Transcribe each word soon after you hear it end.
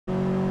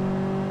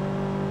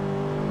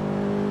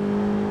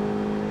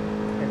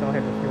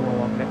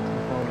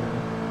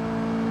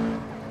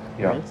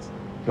Yeah. race.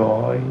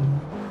 Join.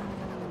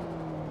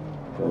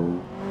 Go.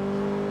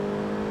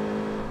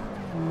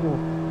 Oh.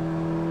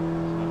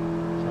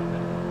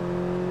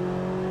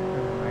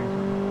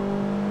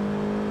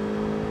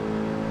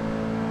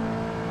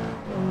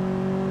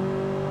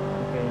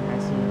 Okay, I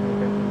see the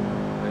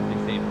When they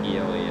say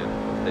PLA,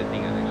 what's the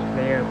thing?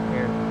 player.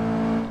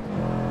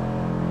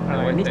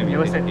 At least you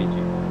never set.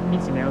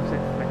 Means you never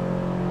set flag.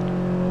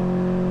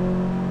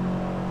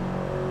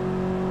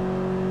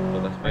 So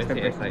does mine the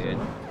say break SIN?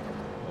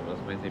 Or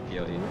does mine say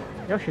PLA?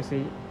 Yours should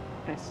say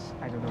S.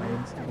 I don't know. I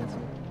didn't see. I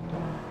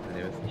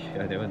never see.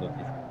 I never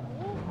noticed.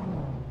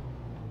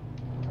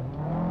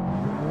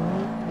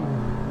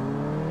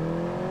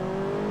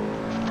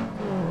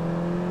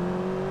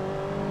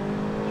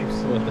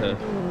 So the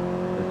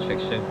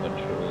traction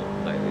control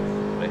light is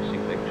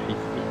flashing like 3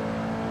 speed.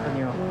 Turn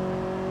you off.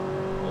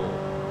 Oh.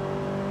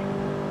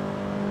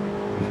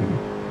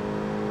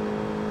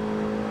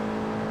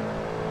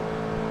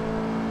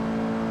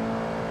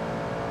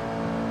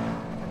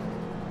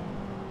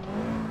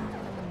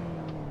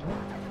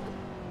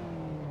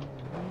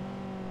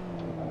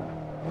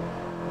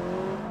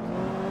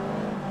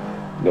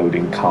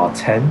 Loading car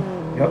 10.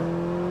 Yep.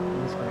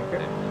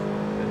 Disconnected.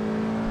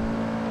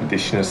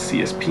 Additional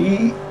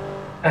CSP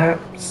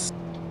apps.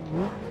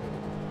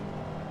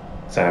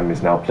 Sam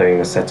is now playing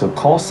Assetto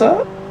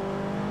Corsa.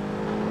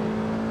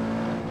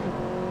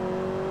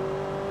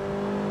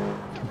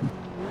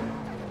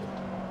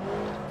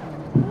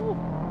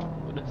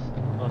 Goodness,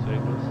 that was very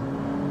close.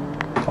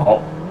 Oh,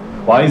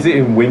 why is it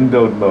in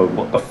windowed mode?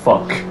 What the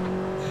fuck?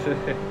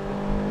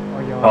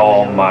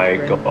 Oh my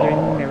God.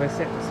 God. Never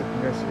set the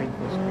single screen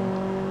full screen.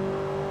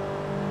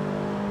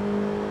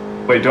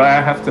 Wait, do I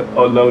have to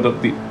load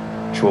up the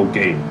actual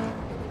game?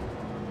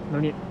 No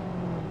need.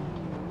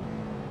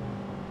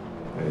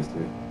 Where is it?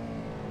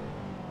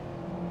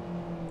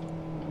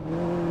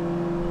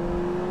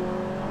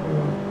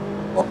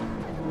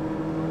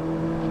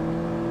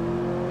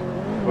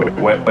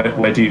 Wait,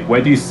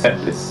 where do you set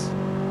this?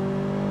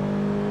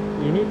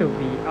 You need to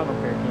be out of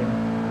the game.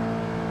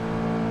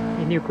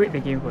 You need to quit the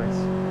game first.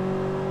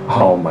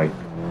 Oh my.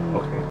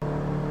 Okay.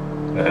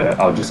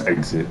 I'll just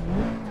exit.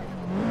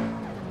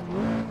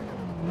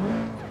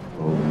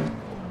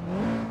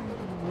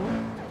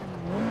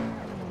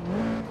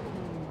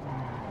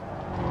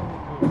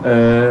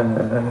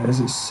 Is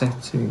it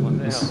settings?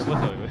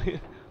 What the hell?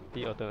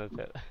 The alternate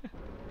set.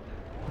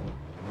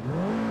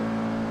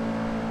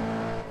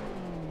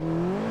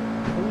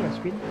 Can you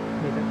screen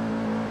later?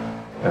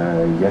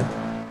 Yeah.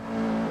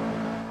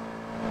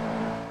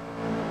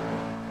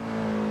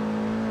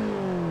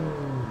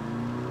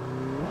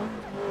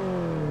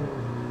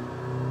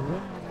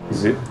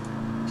 Is it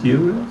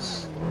Heroes?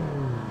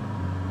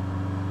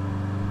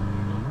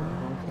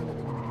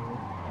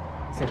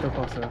 Assetto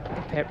Corsa.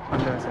 Tap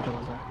under Assetto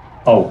Corsa.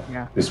 Oh,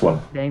 Yeah. this one.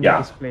 Then Yeah.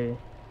 display.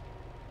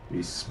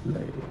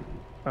 Display.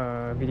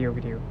 Video.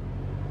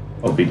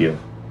 Oh, video.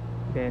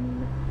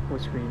 Then full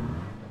screen.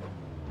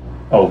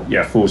 Oh,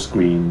 yeah, full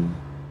screen.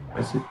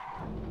 What is it?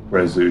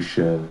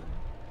 Resolution.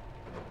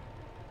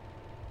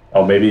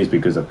 Oh, maybe it's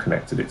because I've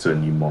connected it to a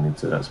new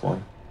monitor, that's why.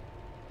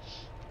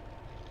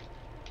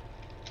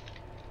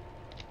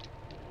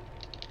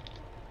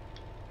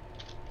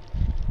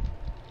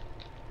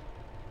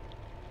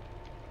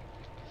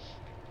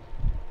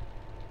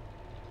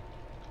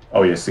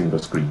 Oh yeah, single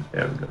screen.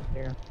 There we go.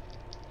 Yeah.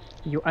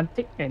 You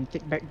untick and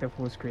tick back the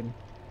full screen.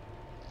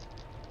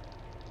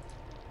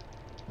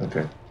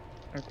 Okay.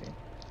 Okay.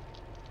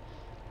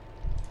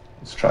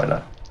 Let's try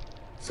that.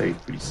 Save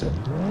preset.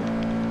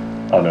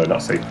 Oh no,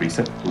 not save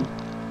preset.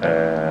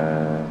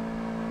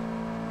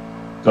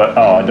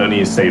 I don't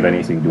need to save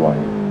anything, do I?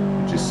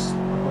 Just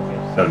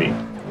don't need.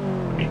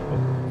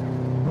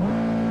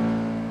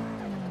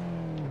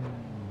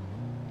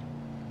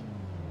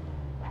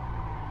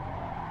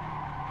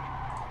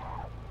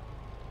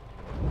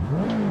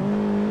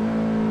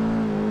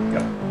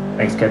 Yeah.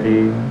 Thanks,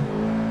 Kevin.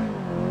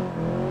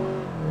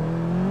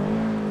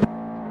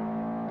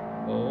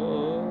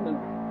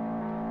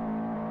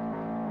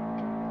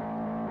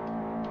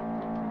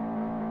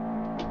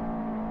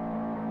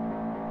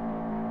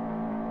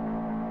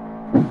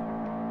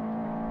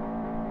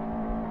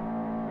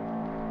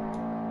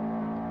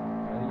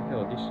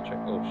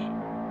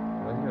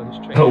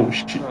 Oh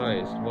shit.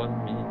 It's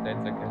 1 minute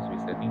 10 seconds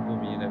resetting 2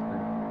 minute lap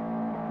time.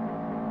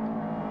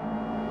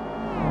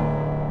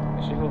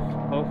 Actually,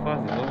 how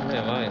fast is 1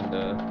 minute in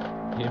the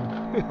game?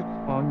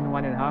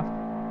 1.5.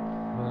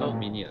 1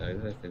 minute,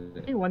 less than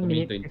that. I think 1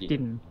 minute 20.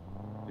 15.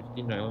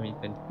 15, right? 1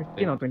 minute 10.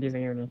 15 or 20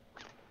 seconds only.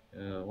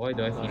 Why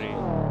do I see Sorry.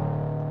 smoke?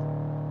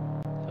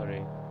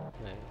 Sorry,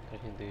 like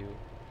talking to you.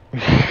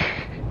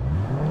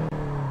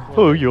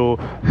 Oh yo.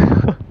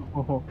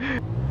 Oh.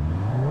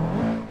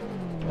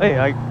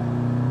 Hey,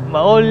 my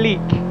oil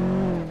leak.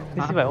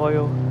 This is my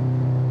oil.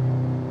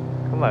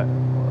 Come on,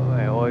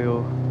 my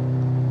oil.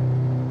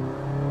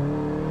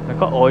 I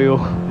got oil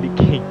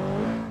leaking.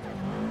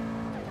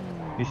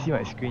 You see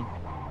my screen?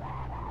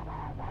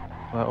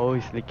 My oil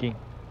is leaking.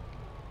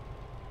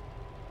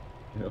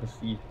 I'll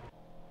see.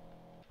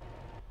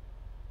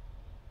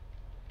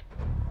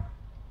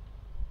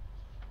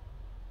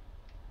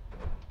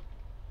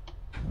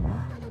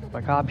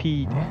 My car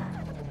peed.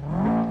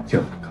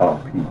 Your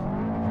copy.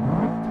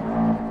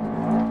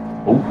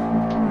 Oh.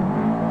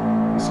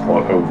 This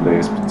car overlay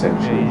is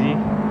potentially Easy.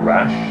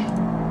 rash.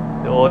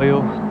 The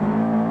oil.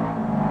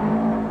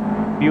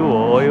 Fuel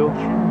oil.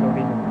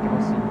 Loading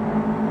cannot see.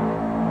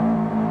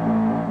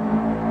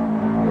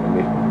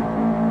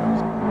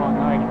 Oh,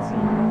 now I can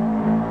see.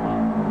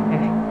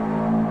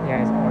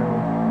 Yeah, it's oil.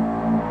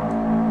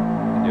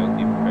 Your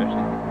team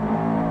crashing.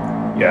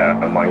 Yeah,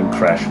 mine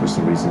crashed for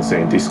some reason,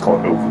 saying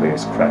Discord overlay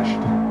has crashed.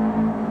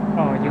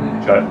 Oh, you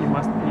Sure.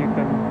 you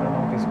turn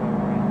off this one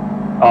away.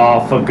 Oh,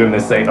 for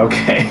goodness sake,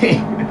 okay.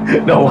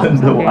 No Some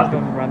wonder games why.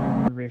 don't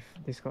run with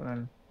Discord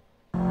and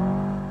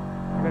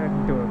I'm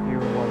gonna do a few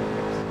wall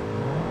clips.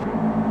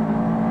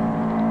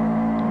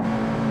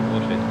 Oh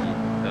shit, he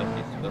does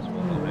his first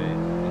one already.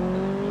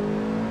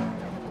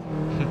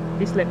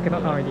 This lap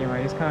cannot already,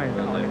 right? It's kind of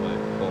Well, like out. my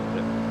fourth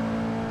lap.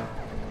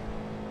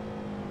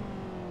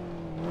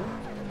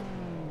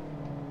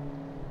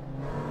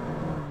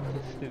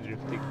 Still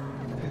drifting.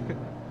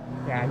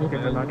 Yeah, I need to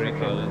turn on Brake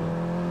traction. harden.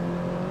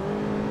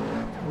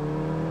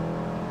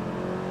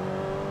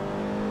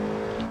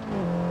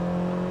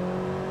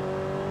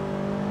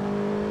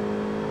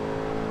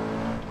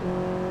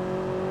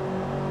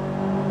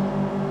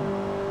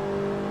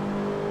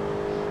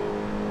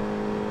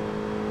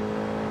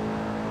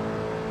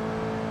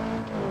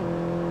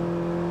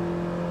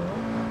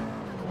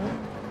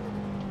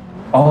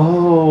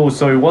 Oh,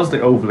 so it was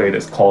the overlay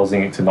that's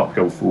causing it to not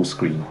go full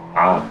screen.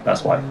 Ah,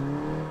 that's why.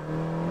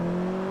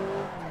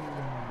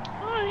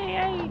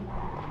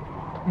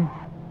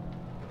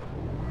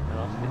 I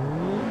lost it.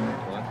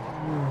 What?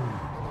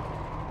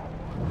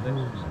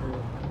 That's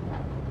slow.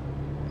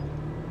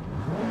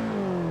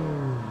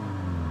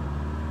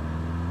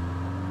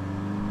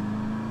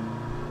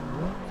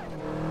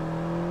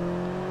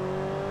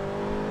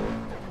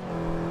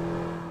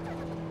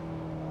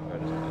 Oh,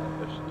 that's kind of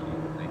pushed you.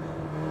 Nice.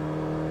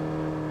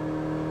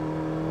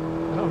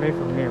 I'm not very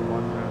familiar with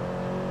Monza.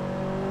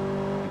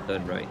 You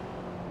turn right.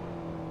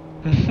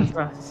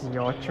 That's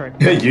your track.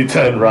 You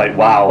turn right.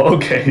 Wow,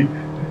 okay.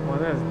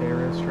 Monza is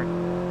Darius' track.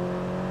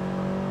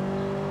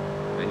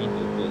 I need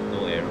to put no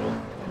arrow.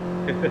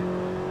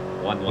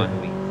 one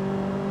wing.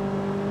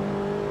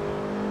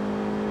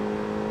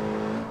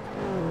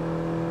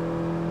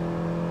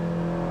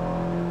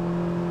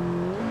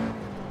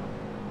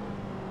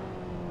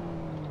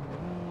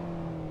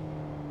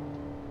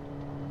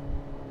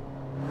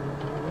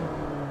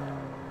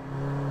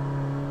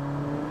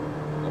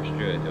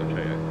 Austria is your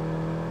track, right?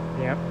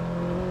 Yep.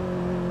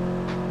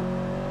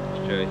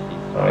 Austria is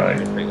his Alright.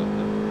 favorite track of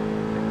the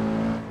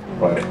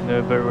Right.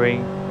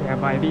 Nürburgring. Yeah,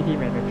 but I beat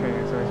him at the track,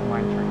 so it's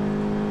my track.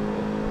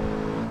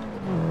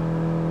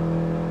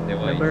 Then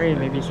why is Nürburgring my-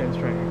 maybe Sen's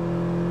track.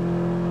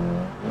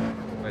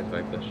 Why is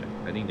Viper's track?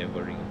 I think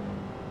Nürburgring.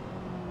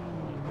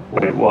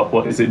 Wait,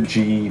 what is it?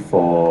 G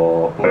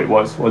for? Wait,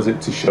 what was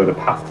it to show the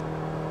path?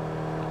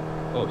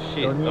 Oh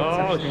shit! Don't need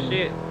Oh such thing.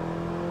 shit!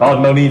 Oh,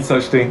 no need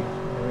such thing.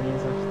 Really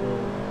such thing.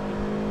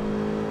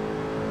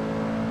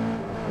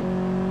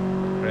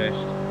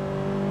 Crashed.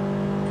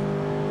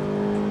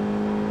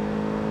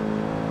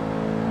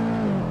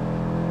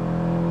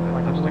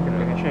 Like, I'm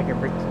like actually I can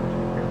break some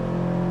shit too.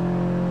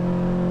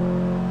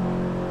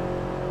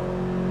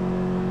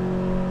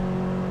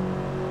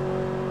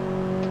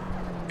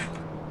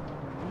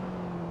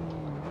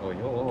 Oh,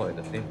 you're all at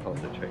the same part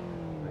of the track.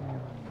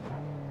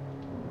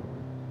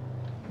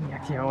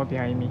 Yeah, they're all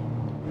behind me.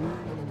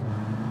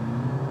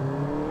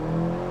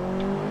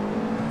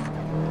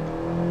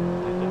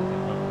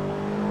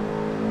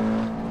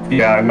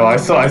 Yeah, no, I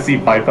see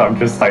Piper. I'm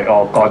just like,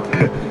 oh god.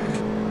 Turn,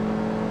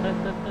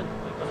 turn, turn.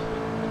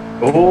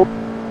 Oh my gosh. Oh,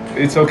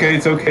 it's okay,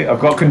 it's okay. I've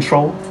got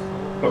control.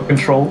 Got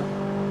control. I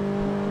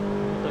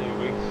thought you were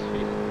going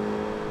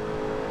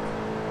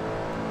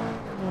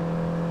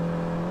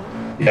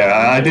straight.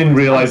 Yeah, I didn't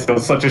realize it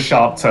was such a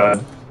sharp turn.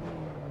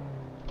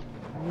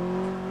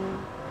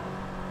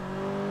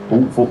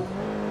 Oh,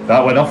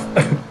 that went off.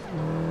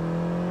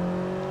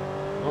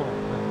 Oh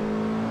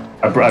man.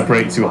 I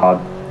braked too hard.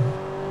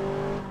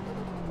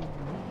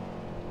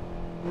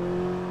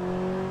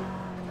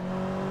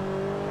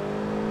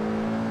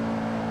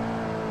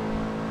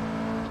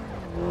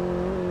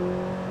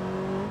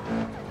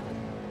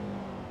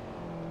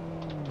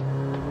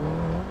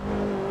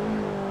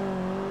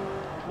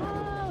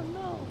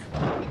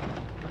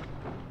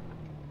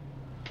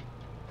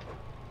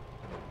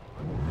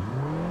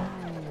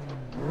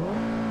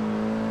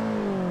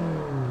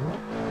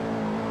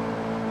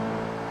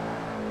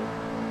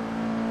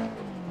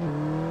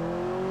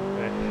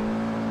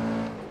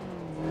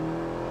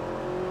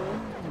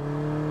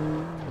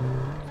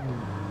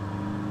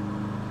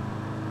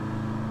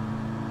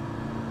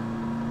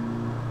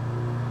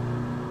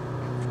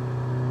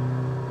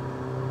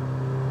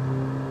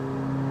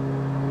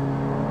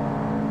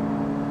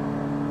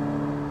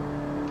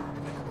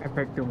 I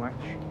break too much.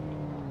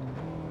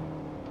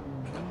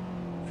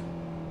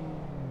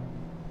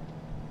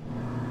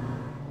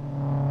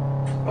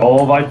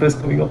 Oh, Viper's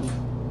coming up.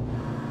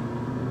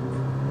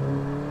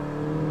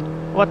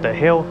 What the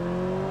hell?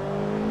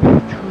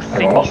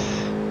 Hang on.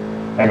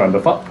 2-6. Hang on, the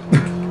fuck?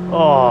 And Oh.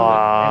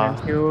 I'm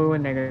still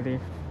negative.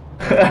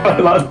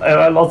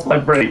 I lost my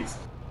brakes.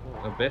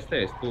 The best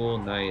lap is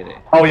 209 eh.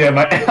 Oh yeah,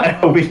 I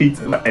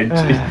overheated my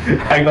engine.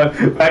 Hang on,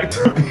 back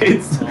to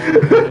pits. I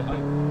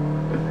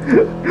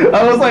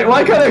was like,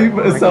 why can't I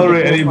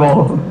accelerate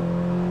anymore?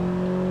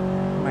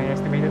 My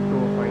estimated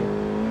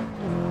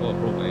 205. Oh,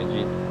 broke my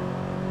engine.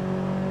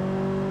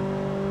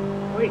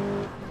 Wait,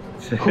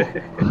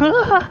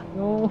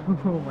 no,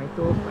 my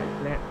 205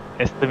 flat.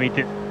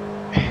 Estimated.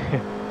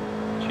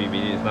 3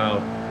 minutes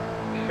now.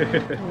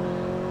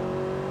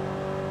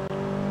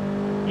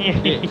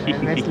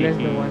 Let's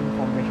the one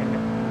formation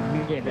that we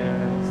get the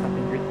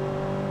starting grid. I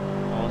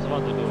was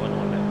about to do one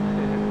more lap.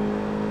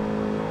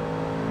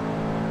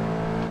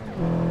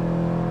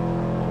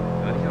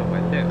 I think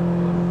my lap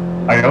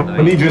I was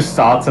only just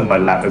started my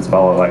lap as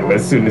well, like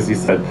as soon as you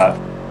said that.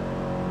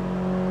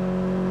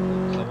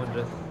 Someone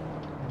just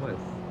was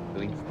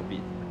doing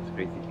stupid,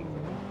 crazy things. I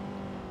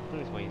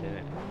think it's my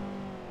internet.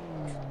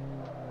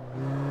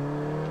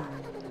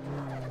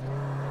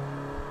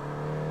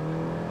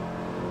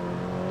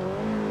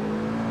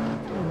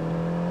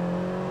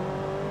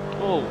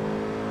 Oh,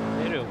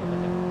 aerial.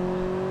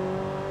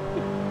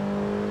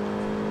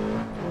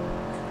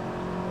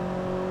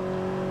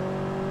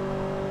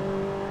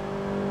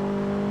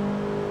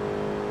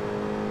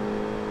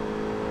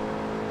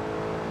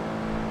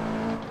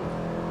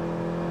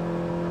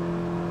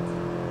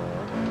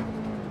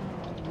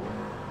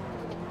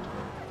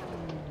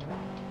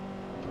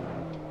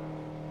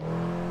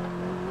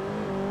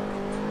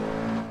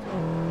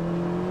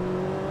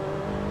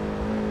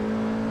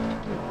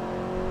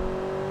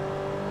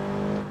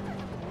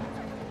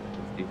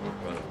 Stick in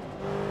front of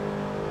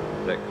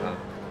black car.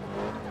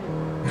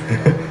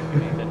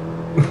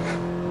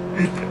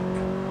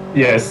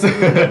 Yes,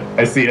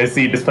 I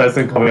see this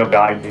person coming up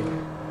behind me.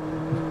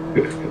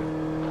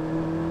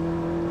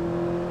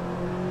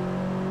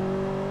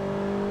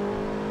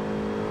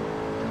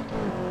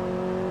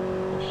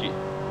 Oh shit.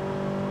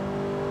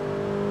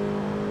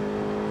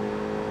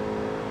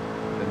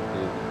 Then to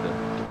the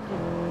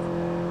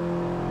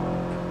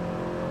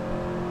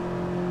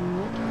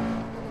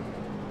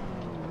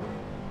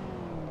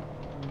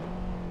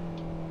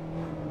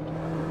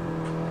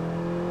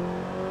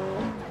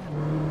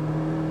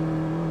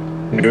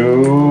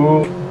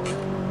No.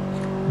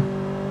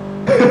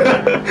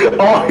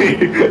 Oi!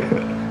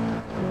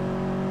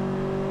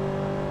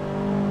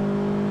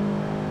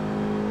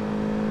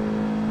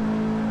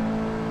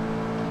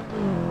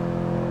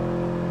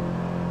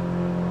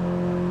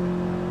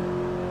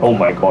 Oh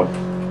my god.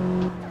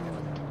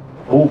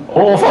 Oh,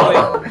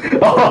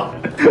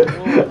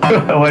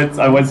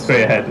 I went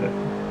straight ahead.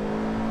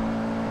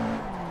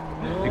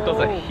 because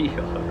I hit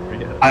your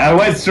rear. I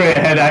went straight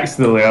ahead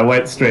accidentally. I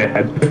went straight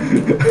ahead.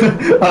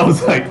 I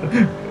was like,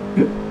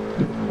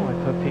 Oh, my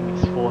per ping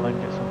is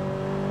 400 something.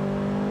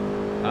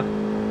 Huh?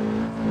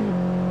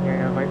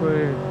 Yeah,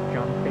 Viper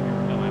jumping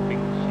Yeah, around. my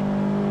ping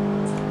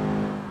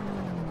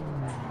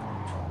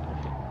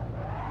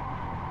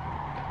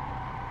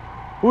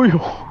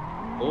shit.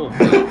 Oh,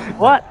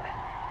 What?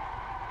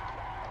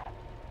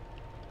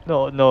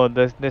 No,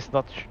 that's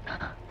not true.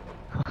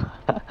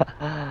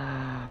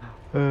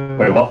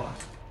 wait, what?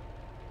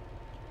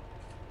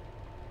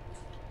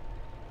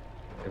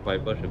 the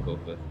Viper should go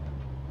first.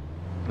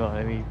 No,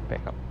 let me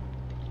back up.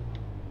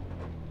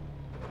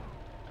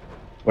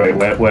 Wait,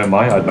 where am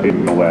I? I don't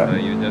even know where.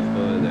 You just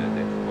go to the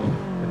next one.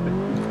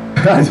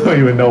 I don't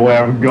even know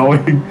where I'm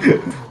going.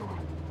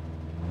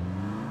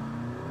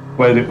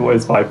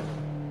 Where's my? In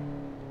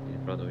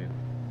front of you.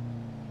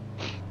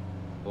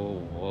 Oh,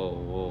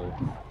 whoa.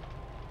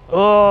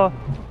 Oh!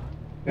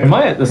 Am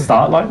I at the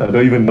start line? I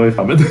don't even know if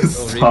I'm at the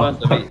Oh, start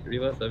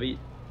reverse a bit.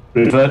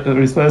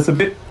 Reverse a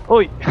bit.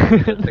 Oi!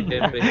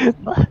 Second place.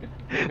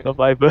 Not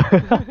Viper.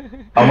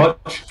 How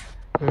much?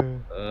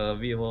 A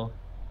bit more.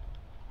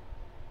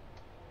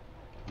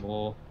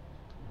 More.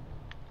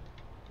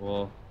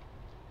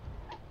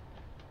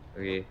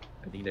 Okay,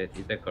 I think that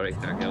is that correct?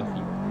 I cannot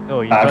see.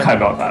 No, you I can't.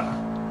 cannot.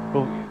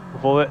 Go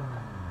forward.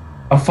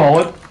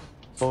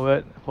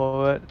 Forward.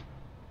 Forward.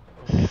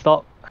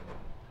 Stop.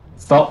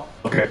 Stop.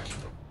 Okay.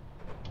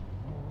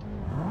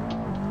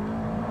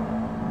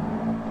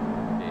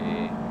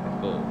 Okay, let's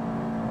go.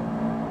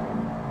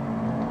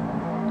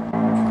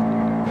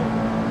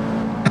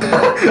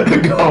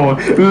 Go.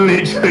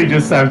 Literally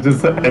just Sam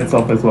just heads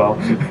off as well.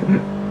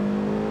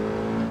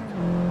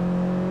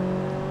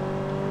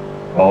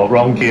 Oh,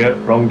 wrong gear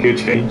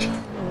change.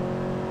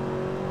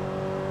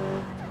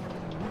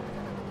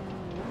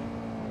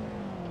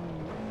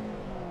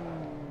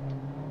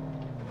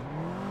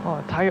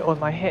 Oh, tire on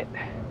my head.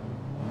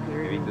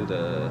 Maybe to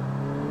the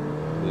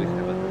Lewis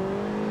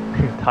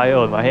Hamilton. Tire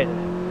on my head.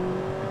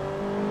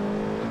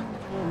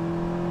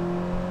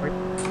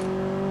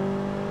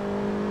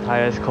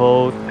 Tire's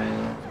cold.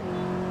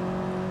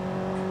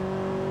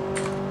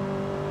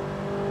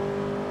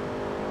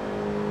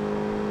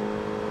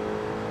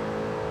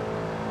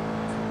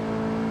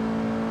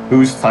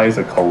 Whose tires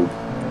are cold?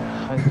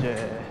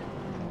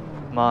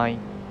 100.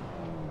 Mine.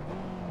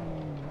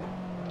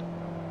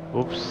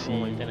 Oh,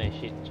 Oopsie. then I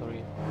shit,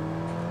 sorry.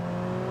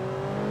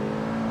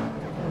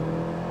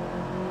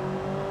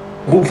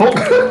 Oh fuck!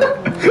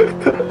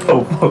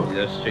 Oh fuck! You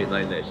just straight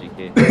line that GK.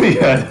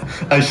 Yeah,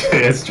 I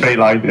should have straight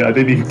lined it. I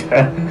didn't even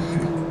care.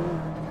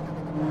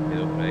 You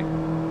know, right?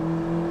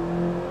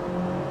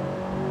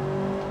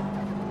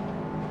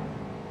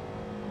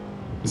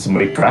 Did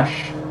somebody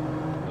crash? No.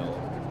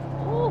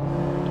 Oh,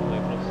 too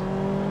very close.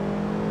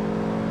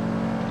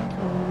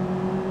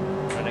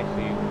 Right next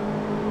to you.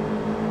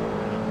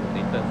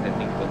 Nathan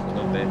setting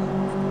personal best.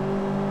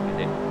 Is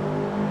it?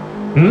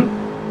 Hmm?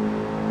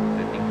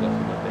 Setting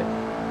personal best.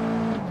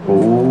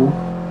 Oh.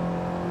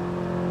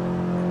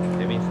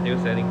 That means still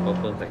setting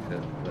purple sector.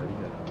 Bloody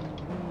hell.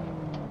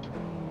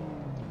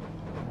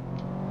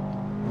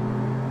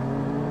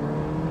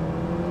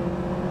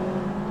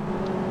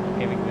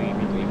 Okay, we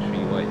Going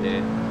 3 wide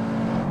there.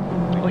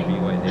 Going 3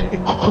 wide there.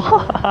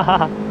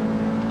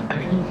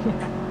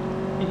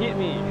 He hit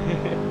me.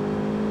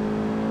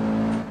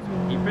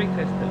 He brake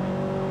tested me.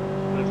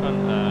 This one,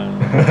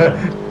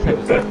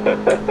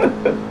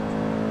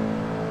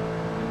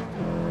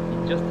 He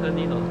just turned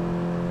in on.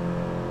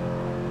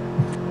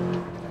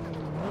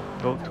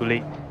 Oh, too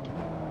late.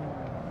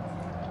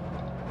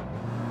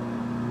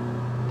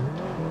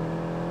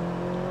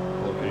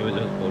 Oh, he will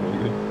just follow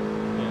you.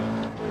 yeah.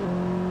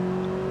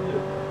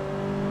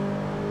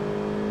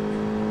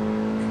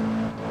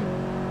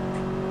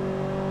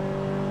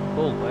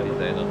 Oh, why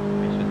did I not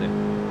mention them?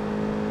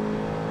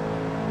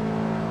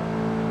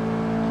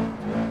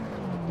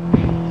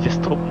 He just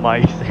took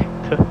my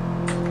sector.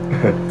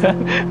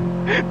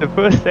 The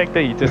first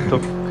sector he just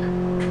took. What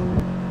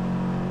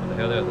the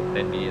hell, that was a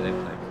 10-minute lap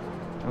time.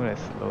 I'm gonna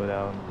slow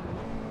down.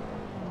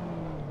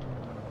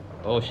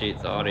 Oh shit,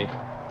 sorry.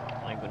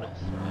 My goodness.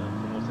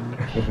 Almost a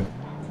finish.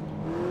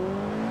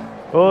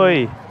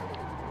 Oi!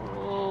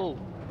 Oh!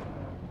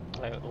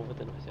 I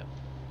overturned myself.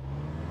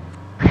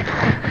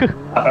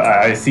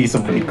 I see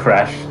somebody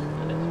crash.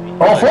 And that's me.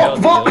 Oh What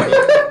the fuck! Fuck!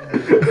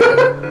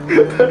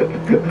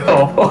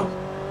 Oh fuck!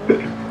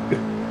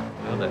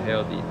 How the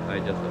hell did I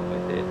just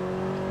avoid it?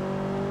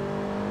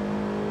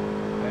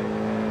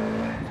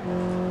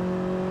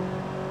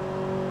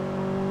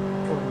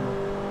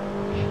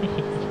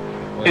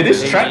 Hey, this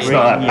track's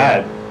not that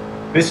bad.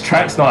 This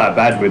track's not that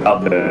bad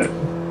without the.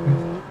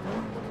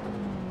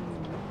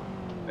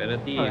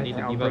 Penalty, you Alright, need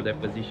to I'll give up break.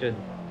 that position.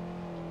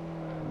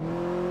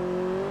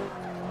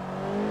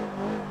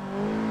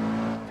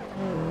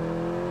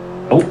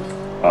 Oh,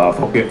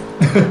 fuck it.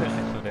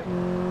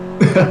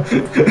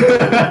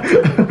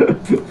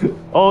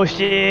 Oh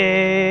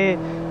shit!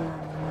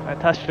 I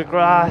touched the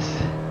grass.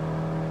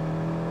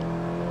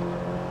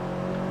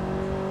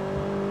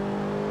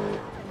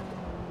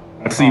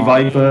 I see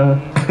Viper.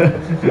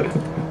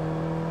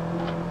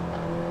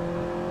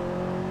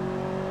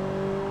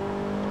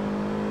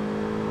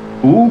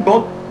 Ooh,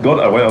 God,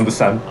 I went on the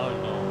sand. Oh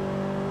no.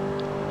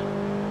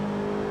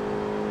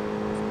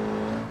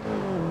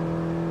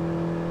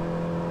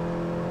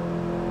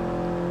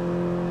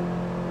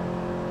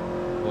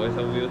 Boys,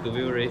 some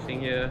wheel-to-wheel racing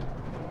here.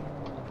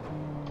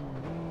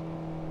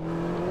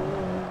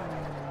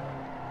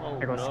 Oh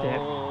I got no.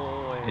 scared.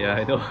 Yeah,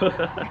 I know.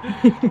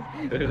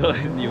 Because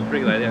you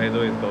brake like that, I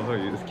know it's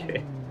confirm you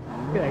scared.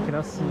 Wait, I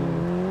cannot see.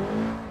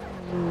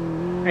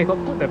 I got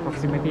put the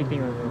proximity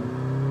thing also.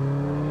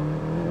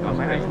 Oh,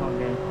 my eyes not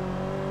there.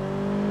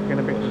 I'm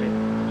gonna break too late.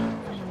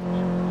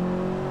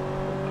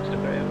 Touch the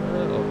driver.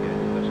 Okay, I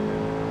did touch the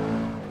driver.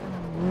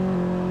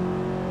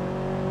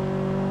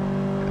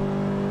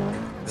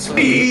 Stop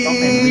and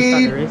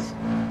restart the race.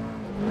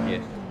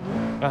 Yes.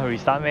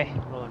 Restart me.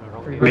 No, no,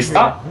 wrong way. Reverse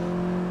Restart?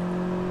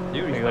 Do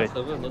you Wait, restart wait.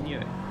 server? Don't you?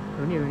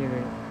 Don't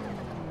need.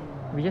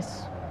 We just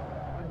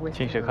wait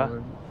Change the for car?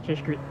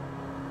 Change grid.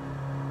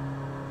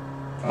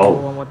 Oh.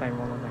 One more time.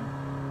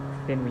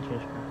 Then we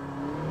change car.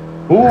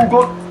 Oh,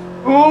 God.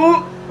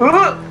 Ooh.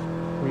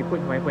 We put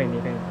Viper and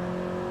Nathan.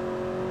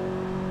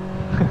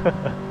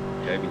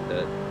 Should I be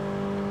third?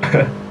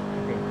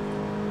 Okay.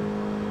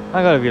 I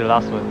gotta be the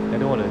last one. I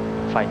don't wanna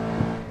fight.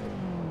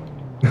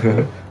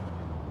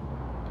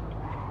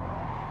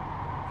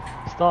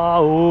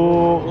 Stop! Ooh.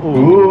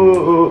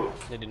 Ooh.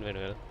 They didn't win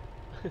well.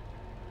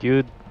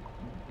 Dude,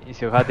 is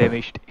your car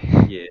damaged?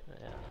 Yeah. Yeah.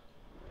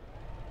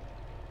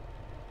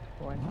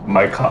 One.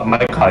 My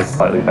car is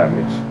slightly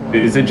damaged.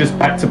 Is it just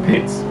back to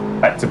pits?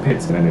 Back to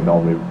pits and then it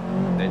normally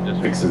Then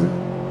just fixes it.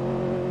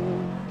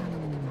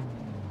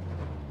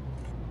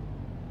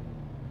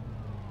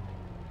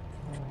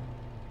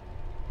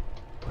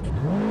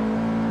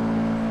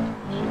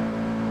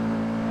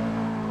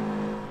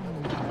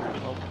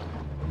 Oh,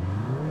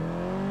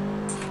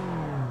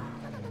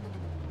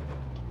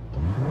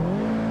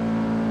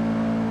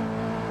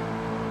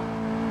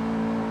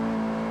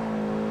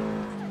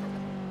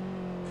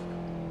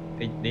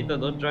 Hey, Nathan,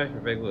 don't drive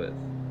backwards.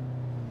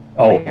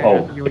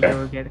 You Yeah.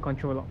 will get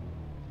control lock.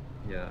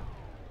 Yeah.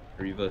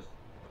 Reverse.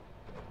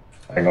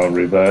 Hang on,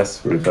 reverse.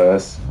 Next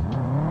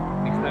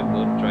time,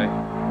 don't drive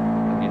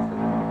against the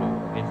pool.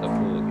 Against the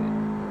pool.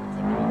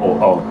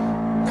 Oh,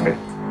 okay.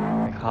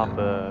 Like half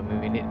a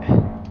minute.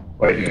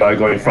 Wait, you gotta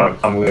go in front.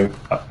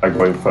 I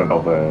go in front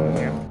of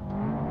Yeah.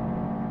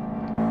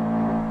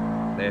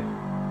 Left.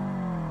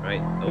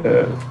 Right.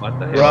 Oh, what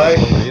the hell? right.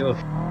 Wrong with you?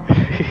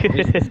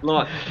 It's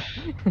not.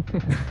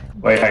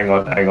 Wait, hang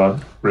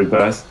on.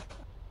 Reverse.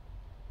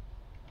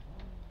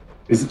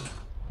 Is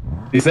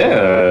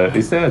there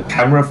a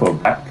camera for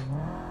back?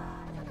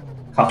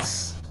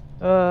 Cuts.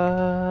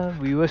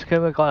 Reverse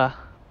camera got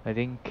I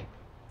think.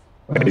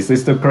 Wait, is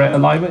this the correct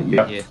alignment?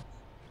 Yep. Yes.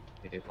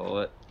 Okay,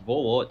 forward.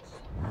 Forwards.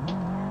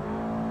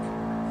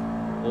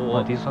 Oh,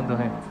 Forward. this one don't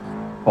have.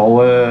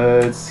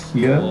 Forwards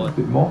here a Forward.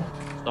 bit more.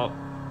 Stop.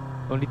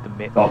 Only the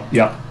map. Oh,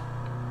 yeah.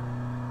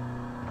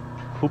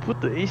 Who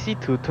put the AC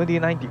to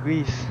 29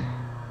 degrees?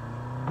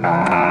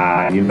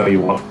 Ah, you know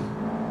you want.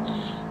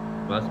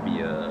 Must be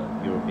a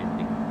European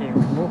thing. Okay,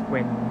 move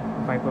when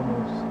Viper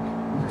moves.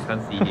 I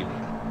can't see him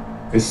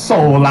It's so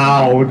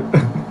loud.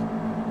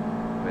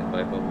 when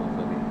Viper moves.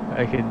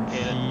 Okay. I can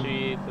Okay, see.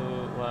 3, 2,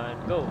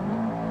 1, go.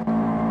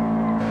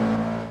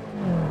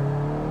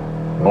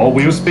 Oh,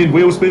 wheel spin.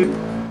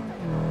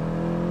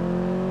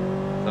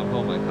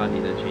 Somehow my car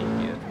didn't change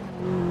gear.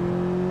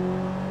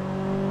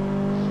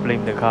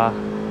 Blame the car.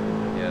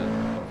 Yeah.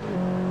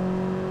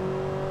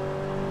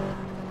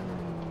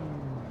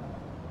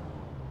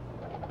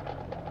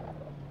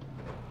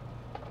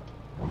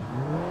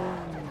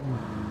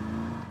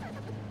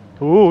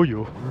 Oh,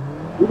 yo.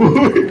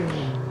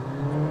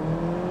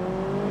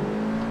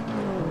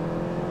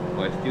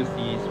 Oh, I still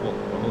see smoke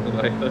from all the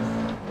Vipers.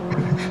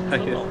 I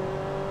guess.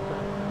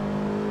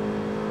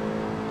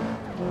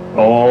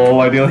 Oh,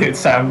 I nearly hit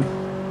Sam.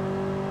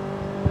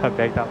 I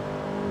backed up.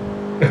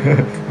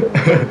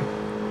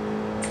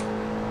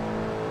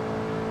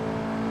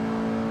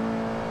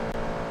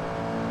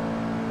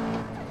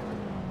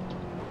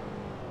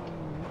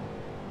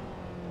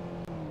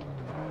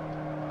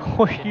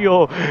 Oh,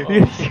 yo,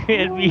 you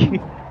scared me.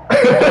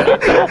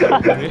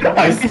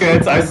 I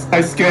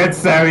scared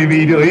Sam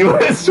immediately. He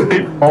went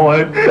straight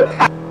forward.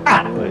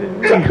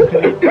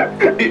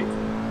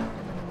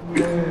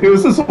 He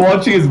was just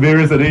watching his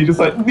mirrors and he just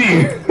like,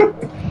 nee. I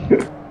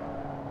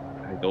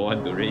don't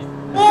want to race.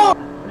 No.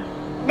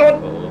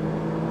 Oh,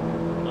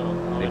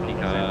 Oh, safety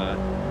car.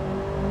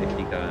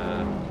 Safety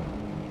car.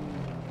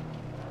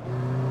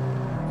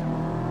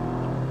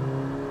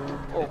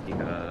 Safety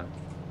car.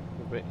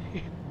 Wait.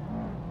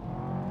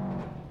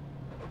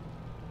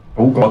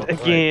 Oh god.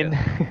 Again.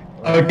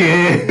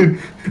 Again.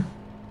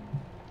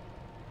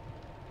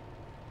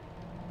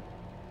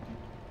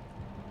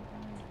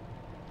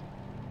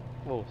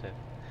 Oh, Sam.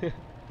 Safety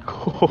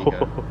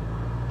car.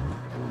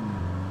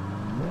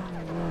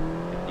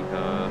 Safety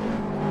car.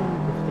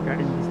 Safety car in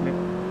this map.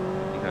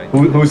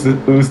 Safety car.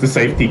 Who's the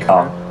safety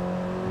car?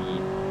 Me.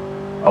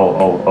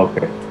 Oh,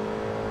 okay.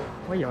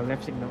 Why your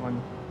left signal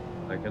on?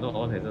 I cannot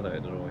on hazard. I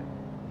don't know why.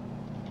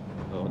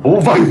 No,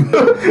 Oh my.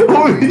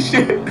 Holy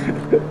shit.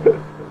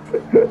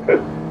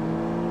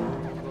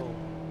 Go.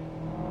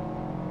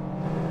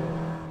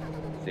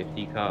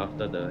 Safety car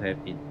after the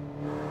hairpin.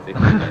 Safety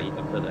car in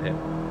after the hair.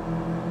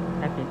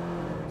 Happy.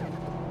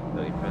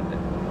 No, in front there.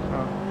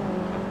 Oh,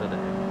 After the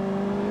hair.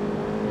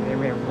 okay,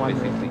 we have one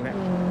Basically. racing lap.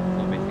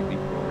 So basically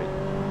pro rate.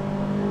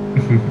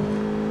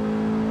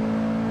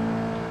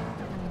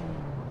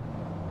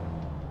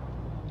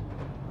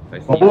 I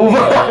see.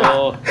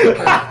 Oh.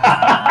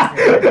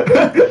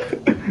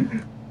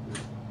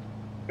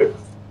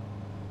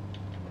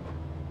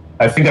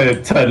 I think I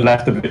turned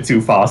left a bit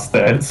too fast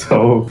then,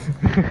 so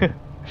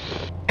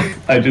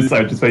I just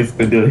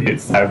basically nearly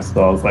hit Sam,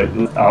 so I was like,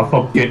 I'll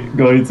fuck it,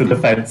 go into the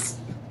fence.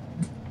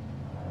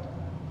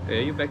 Hey,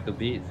 are you back to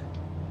beats?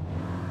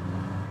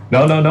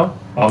 No.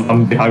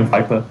 I'm behind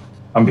Viper.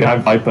 I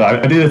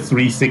did a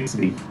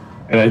 360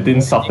 and I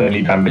didn't suffer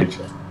any damage.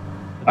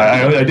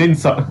 I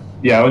didn't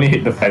yeah, I only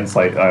hit the fence,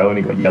 like I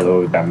only got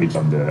yellow damage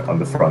on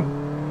the front.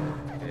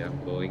 Okay,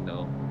 I'm going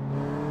now.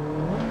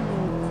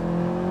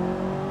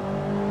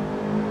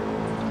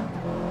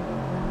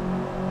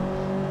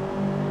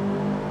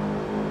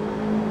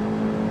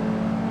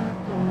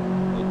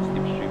 Oh, the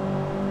slipstream.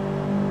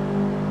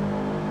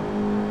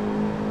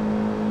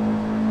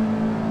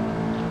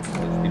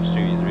 The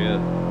slipstream is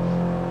real.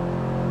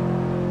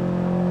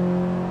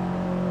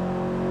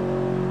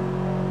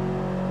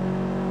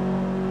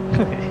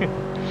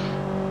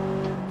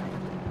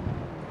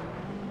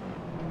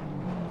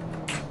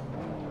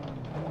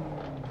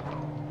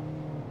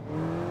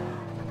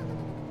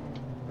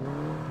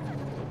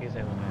 Okay,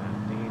 Sam.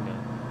 I'm taking the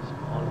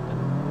small turn.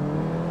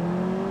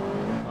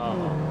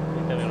 Oh,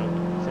 you turn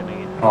around. Sam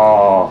again.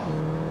 Oh.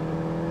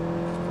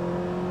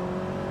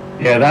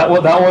 Yeah, that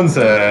one's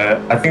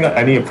I think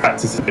I need to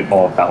practice a bit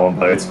more of that one,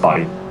 but it's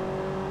fine.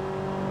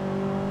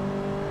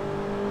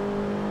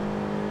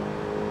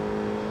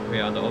 Wait,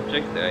 are the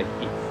objects that I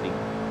hit sync?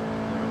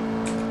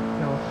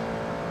 No.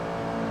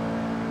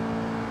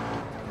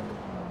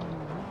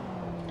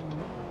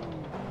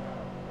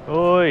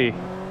 Oi!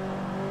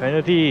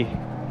 Penalty!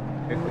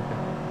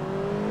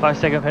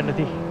 5-second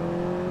penalty.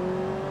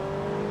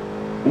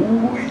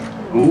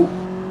 Ooh.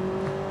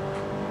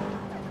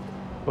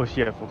 Oh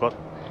shit, I forgot.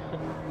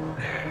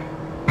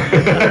 Look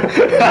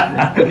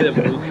at the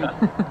blue car.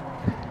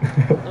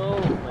 Oh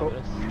my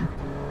goodness.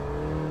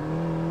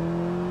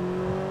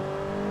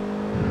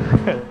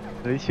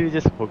 Literally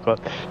just forgot.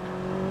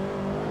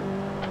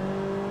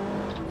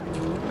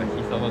 I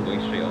see someone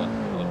going straight on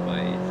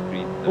my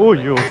screen. So Oh,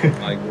 like, yo.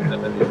 my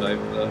goodness, it's like,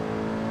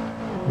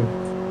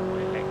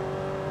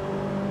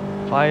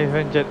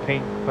 500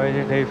 ping,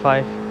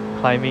 535,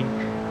 climbing,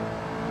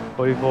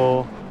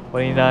 44,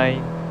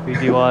 49,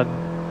 51,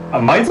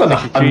 Mine's on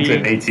 63,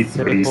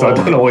 183, so I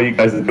don't know what you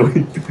guys are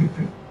doing.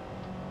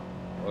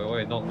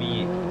 wait, not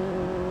me.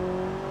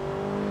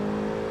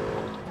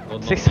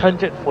 Don't knock me.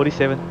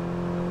 647.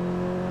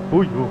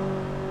 Oh, yo.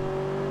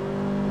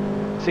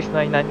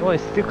 699. Oh,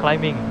 it's still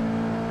climbing.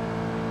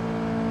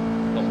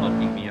 Stop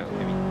knocking me out,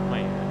 maybe.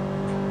 My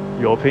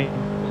Your ping.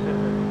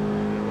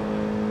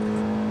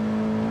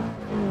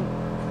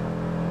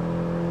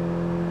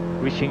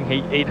 Reaching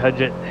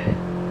 800.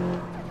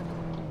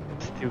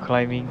 Still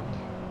climbing.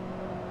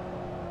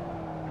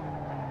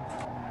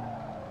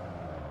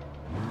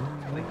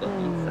 I got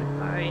inside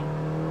line.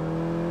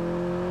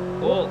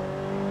 Oh!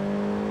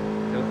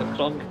 There was a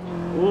clunk.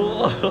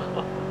 Oh!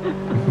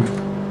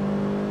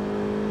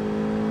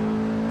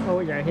 Oh,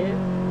 you're hit.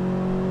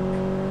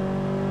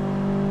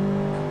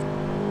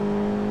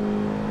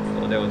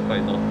 Oh, that was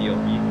quite naughty of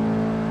me.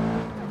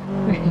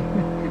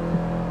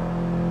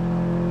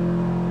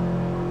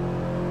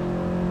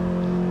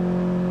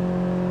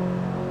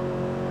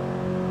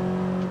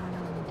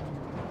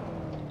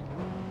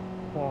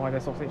 Oh, the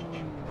sausage.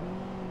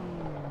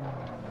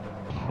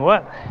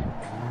 What?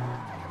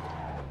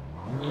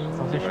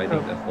 Sausage Riding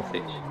curb. the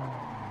sausage.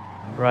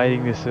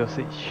 Riding the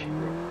sausage.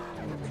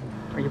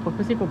 Are you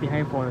purposely go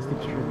behind for the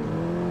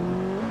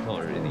slipstream?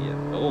 Not really yet.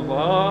 Oh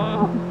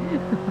wow!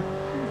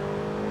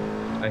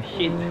 I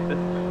hit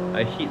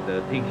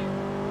the thing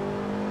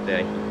that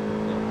I hit.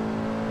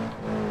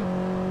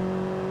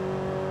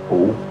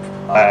 Oh,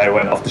 I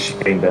went off the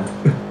chicane there.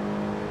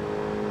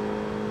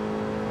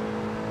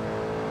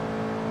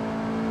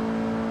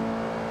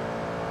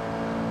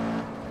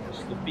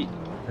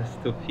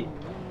 Stupid.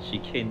 She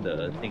caned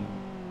the thing.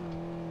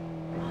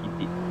 I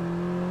hit it.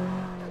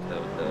 The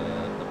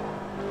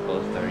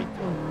power steering.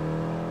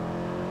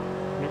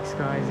 Next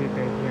car is it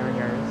the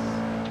GR86?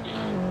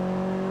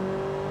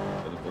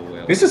 Gonna go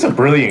well. This is a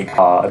brilliant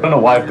car. I don't know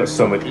why I've got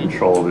so much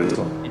control of this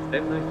one. It's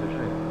damn nice to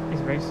drive.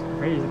 It's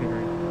very easy to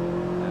drive.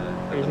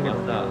 Like the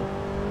Mazda,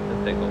 the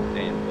Tecon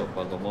and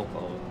got more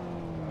power.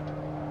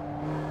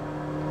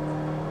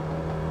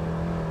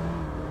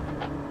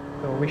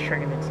 So which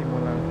track next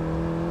similar?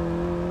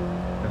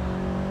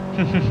 Oh,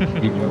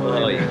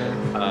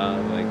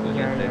 my goodness,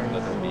 Yeah, that's yeah.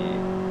 gonna be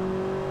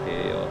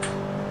chaos.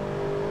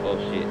 Oh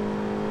shit.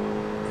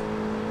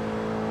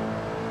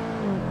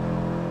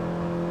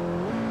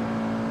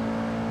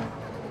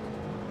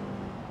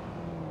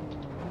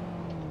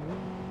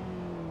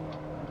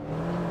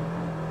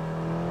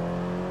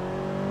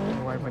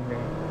 What happened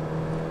there?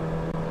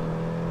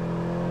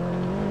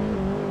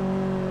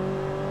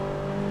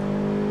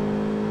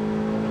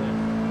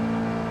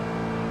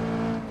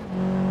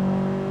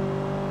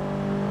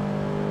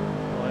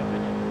 what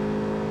happened?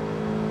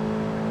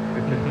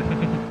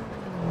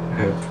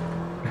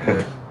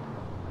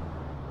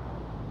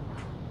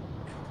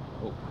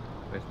 Oh,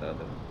 where's the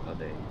other? Oh,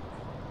 there.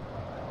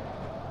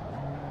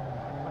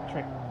 What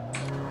track?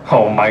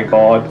 Oh my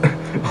god.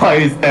 Why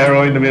is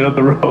Arrow in the middle of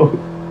the road?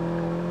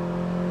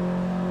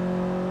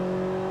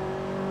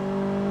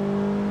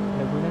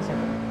 Laguna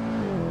Seven.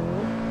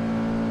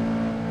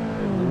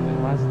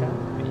 Mazda.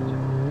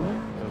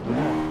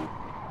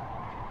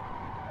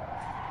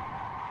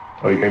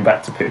 Oh, you're going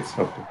back to pits?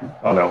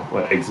 Oh no,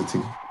 we're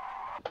exiting.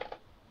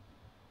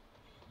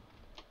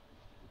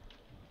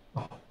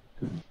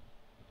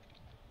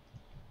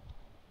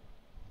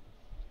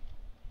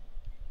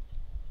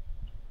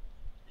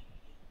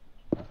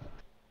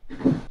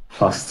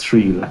 Plus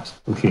 3 laps.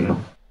 Okay.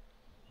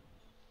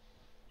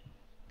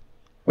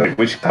 Wait,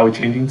 which car are we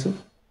changing to?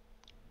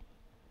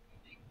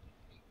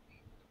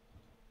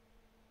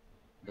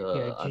 The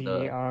Yeah, other.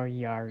 GR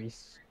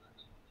Yaris.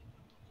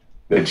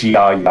 The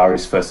GR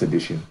Yaris First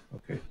Edition.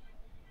 Okay.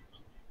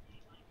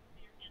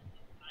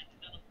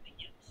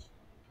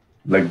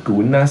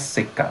 Laguna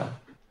Seca.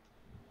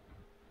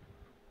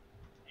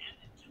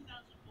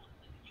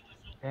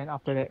 Then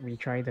after that we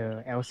try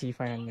the LC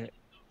 500.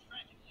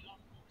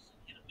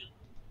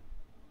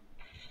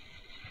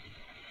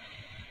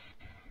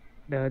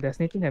 Does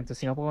Nathan have the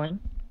Singapore one?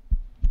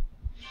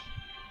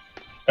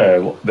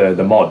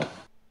 The mod.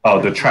 Oh,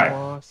 the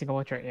track.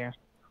 Singapore track, yeah.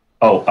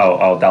 Oh,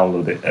 I'll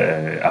download it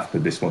after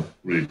this one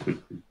really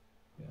quickly.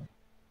 Yeah.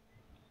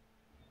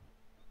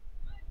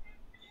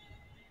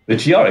 The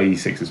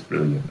GR86 is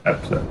brilliant.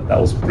 That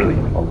was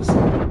brilliant, honestly.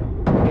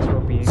 This will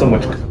be So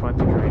much- fun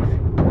to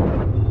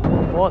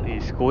drive. What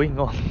is going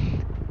on?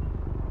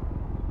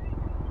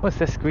 What's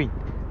that screen?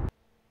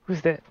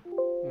 Who's that?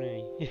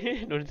 Right.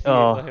 Don't see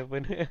Oh. what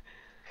happened.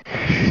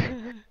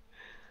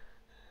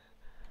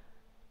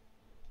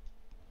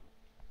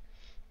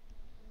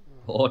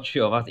 All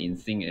three of us in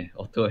sync,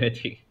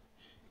 automatic.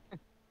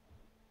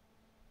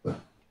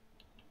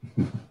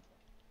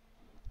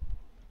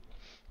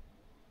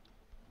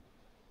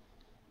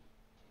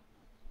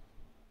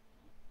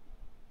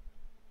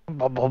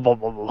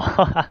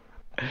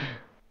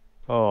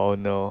 Oh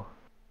no.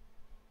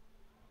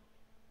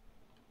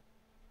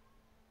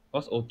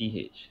 What's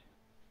OTH?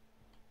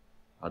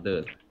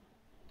 Other.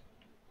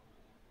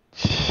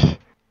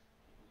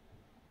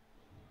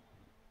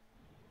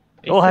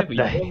 Hey, What Sam, we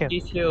the drove hell?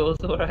 this here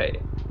also,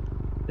 right?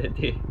 That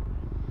day.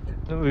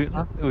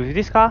 With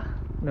this car?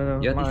 No,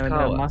 Yeah, this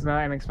car the what? Mazda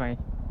MX-5.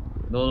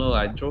 No,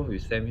 I drove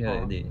with Sam here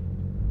that Oh. day.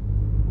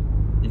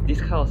 Is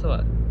this car also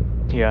what?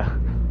 Yeah.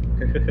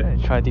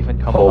 Try a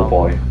different Oh compound.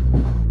 boy.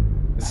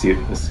 Let's see it.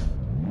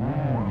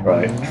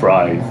 Right,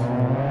 drive.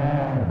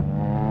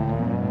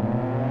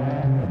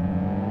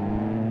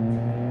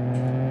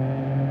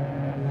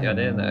 Yeah,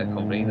 then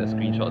complaining the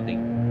screenshot thing.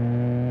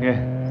 Yeah.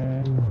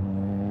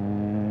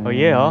 Oh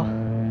yeah, huh?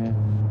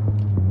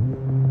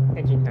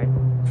 Engine type.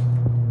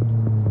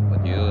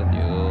 But do you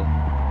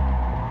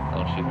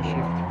downshift?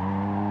 Shift.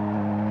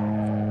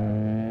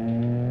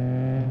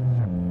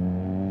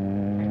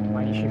 And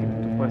why you shift it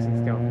to first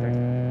instead of third?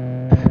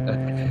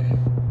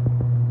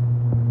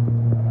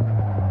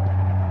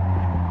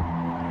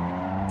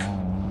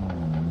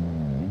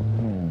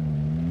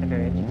 And the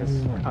engine just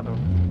cut off.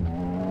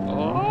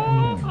 Oh!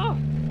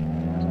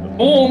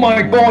 Oh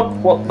my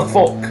god, what the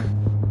fuck?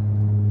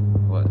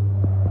 What?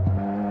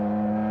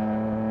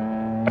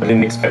 I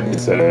didn't expect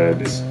this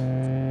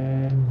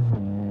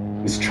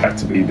track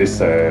to be this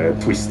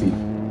twisty.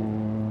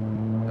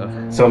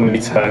 So many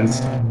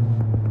turns.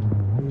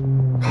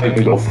 Can't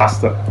even go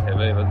faster.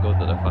 Haven't even go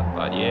to the fun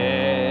part.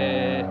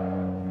 Yeah!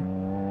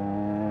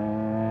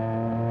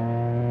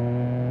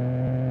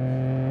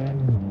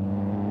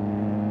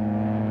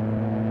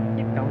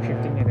 Keep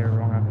downshifting at the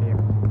wrong RPM.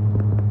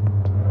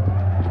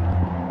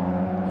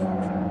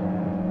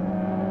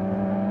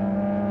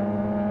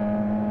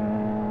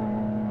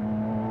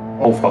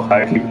 Oh fuck, I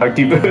keep I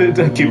keep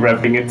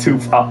revving it too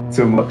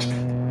much.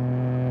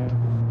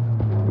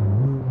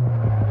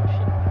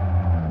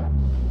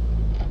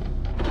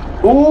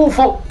 Oh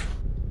fuck!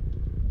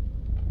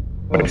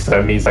 Wait, so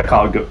that means I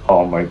can't go.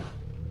 Oh my.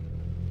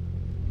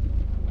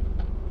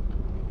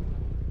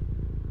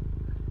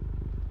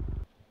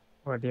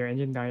 Oh, their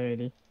engine died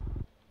already.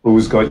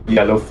 Who's got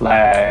yellow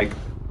flag?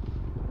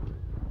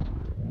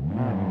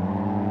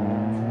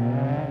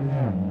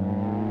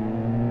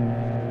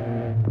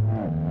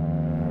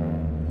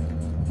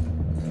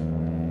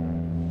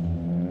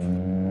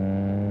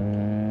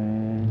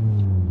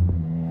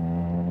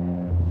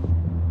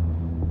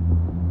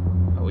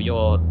 Are we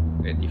all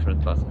at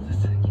different classes?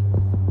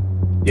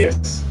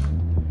 Yes.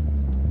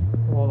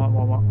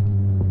 Warm up.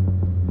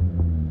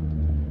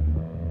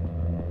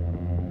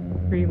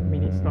 3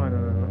 minutes. No.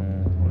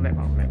 Lap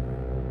out.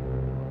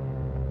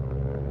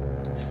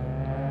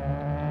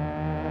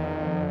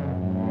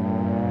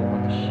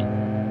 What the shit?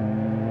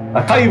 I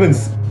can't even.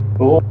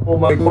 Oh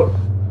my god.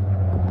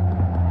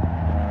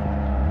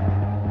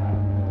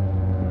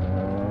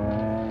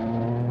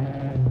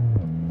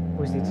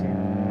 Who's this here?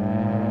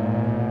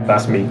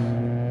 That's me.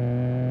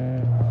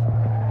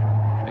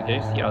 Can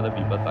you see other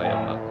people tire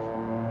marks?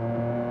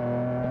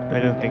 I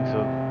don't think so.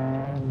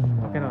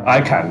 Okay, no.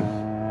 I can.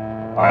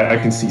 I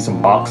can see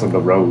some marks on the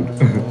road.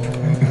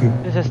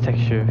 It's just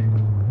texture.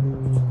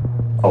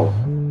 Oh.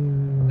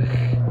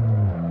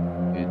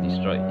 You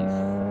destroyed his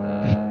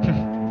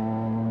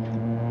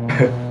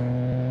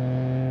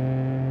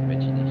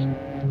imagination.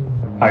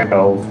 I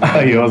know.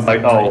 He was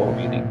like, oh.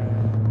 Feeling.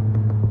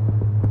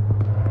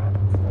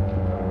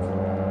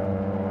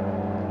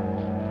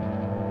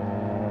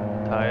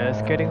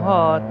 Tire's getting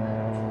hot.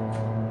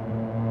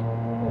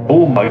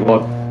 Oh my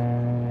god.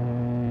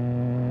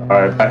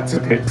 Alright, back to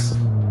pits.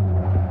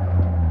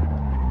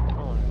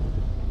 Oh,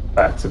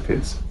 Back to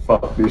pits.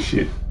 Fuck this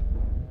shit.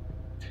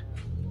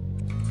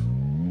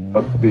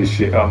 Fuck this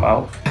shit, I'm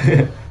out.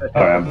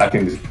 Alright, I'm back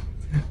in this.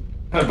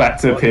 Back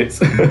to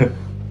pits.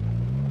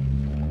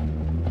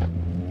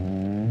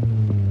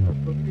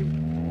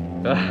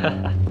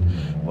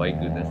 My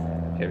goodness.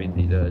 Kevin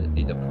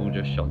did the pool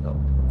just shot out.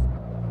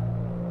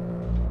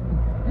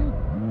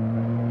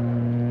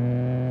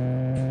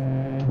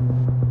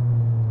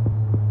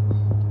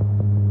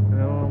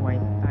 No, my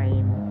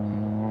time.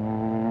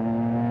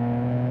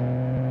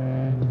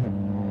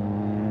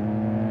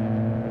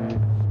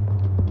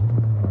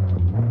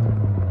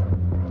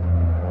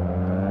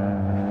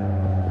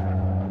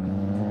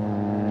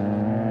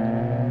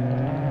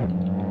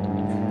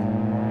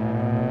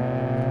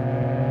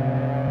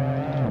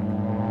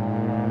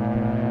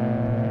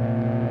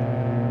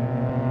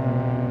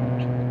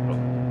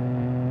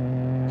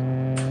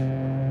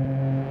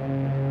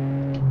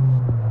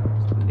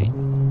 Late.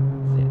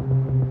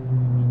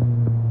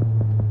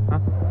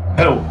 Sad.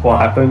 Hello, what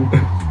happened? Need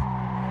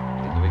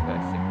to wake up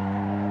at 6.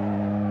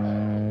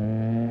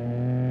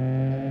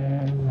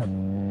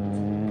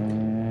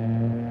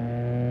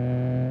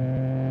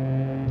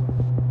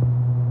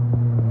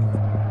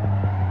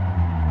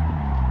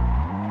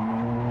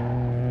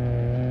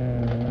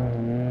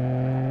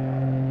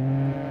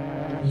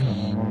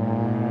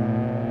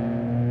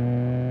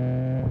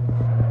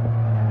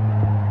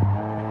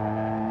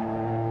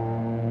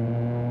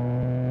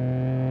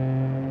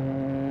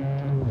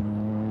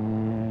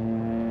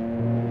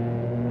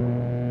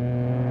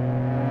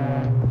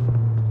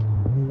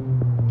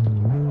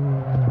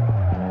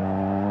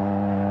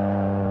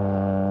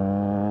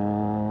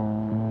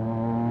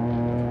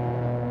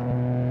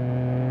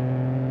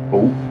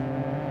 Oh.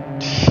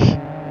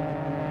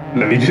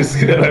 Let me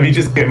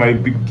just get my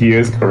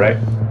gears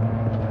correct.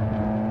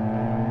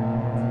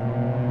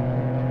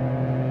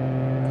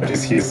 I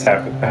just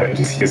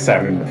hear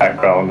Sam in the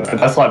background.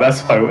 That's why I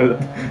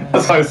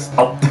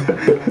stopped.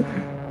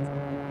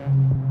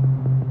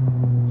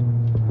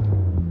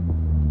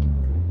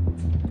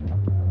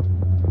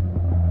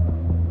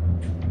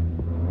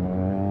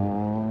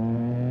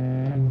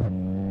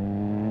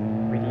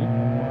 Ready?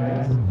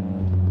 Boys?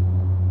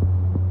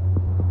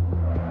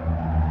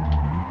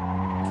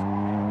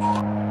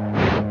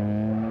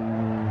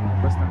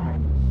 First time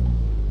right?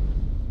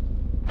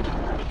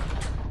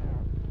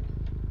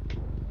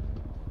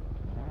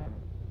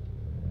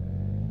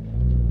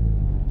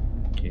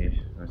 Okay,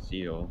 I'll see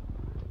you all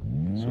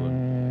soon.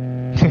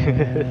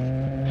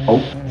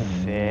 Oh,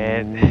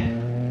 Sad.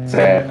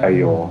 sad.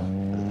 Ayo.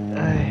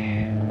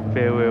 Ay,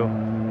 farewell.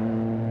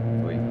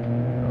 Wait,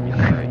 I'll be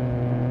fine.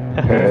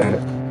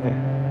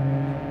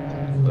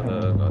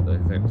 Got the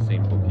exact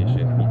same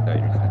location we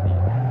died recently.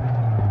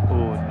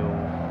 Oh no.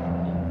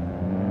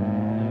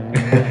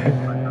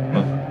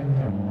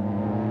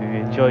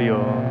 Enjoy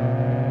your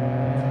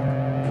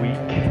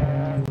week.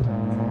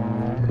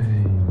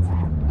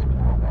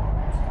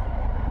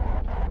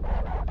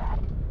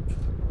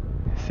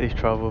 Safe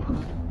travel.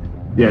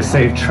 Yeah,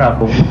 safe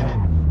travel.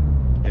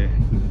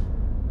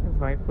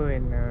 Viper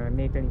and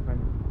Nathan in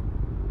front.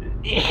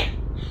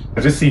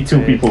 I just see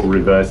two people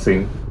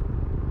reversing.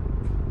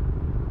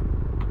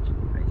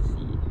 I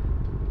see.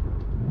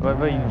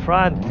 Right in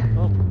front.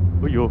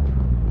 Oh yo.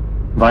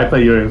 Viper,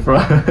 you're in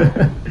front.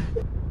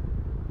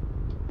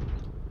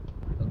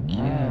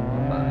 Okay,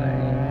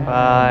 bye.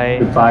 Bye.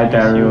 Goodbye, Miss you.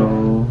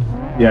 Daryl.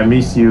 Yeah,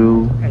 miss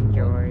you.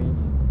 Enjoy.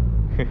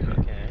 Okay.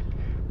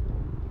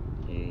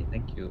 Okay,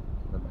 thank you.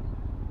 Bye bye.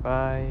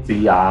 Bye. See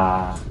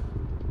ya.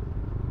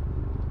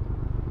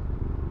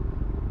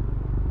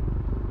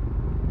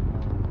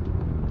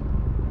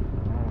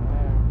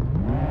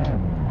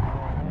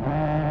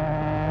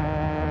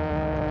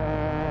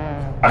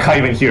 I can't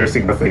even hear a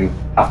single thing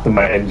after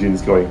my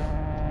engine's going.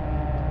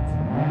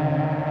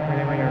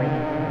 Whenever you're ready.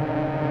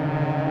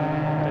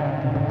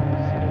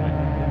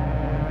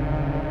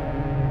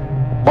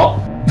 What?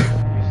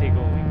 You say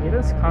go.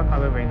 This car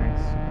color very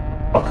nice.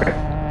 Okay.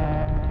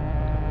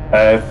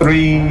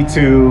 3,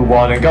 2,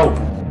 1, and go.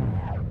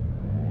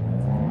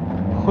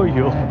 Oh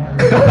yo.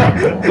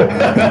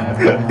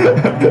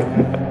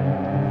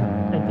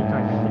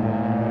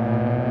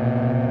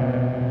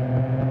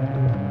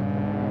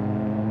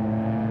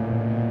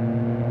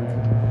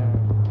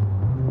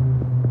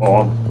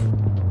 Oh.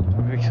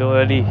 So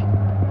early.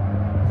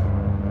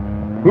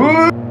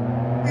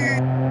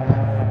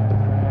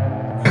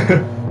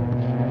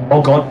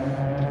 Oh god.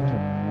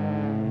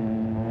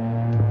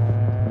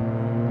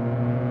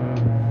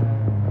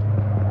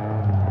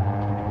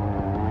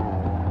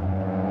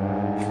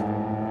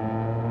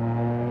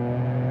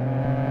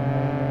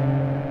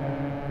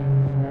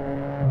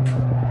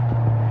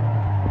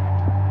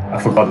 I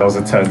forgot there was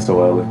a turn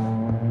so early.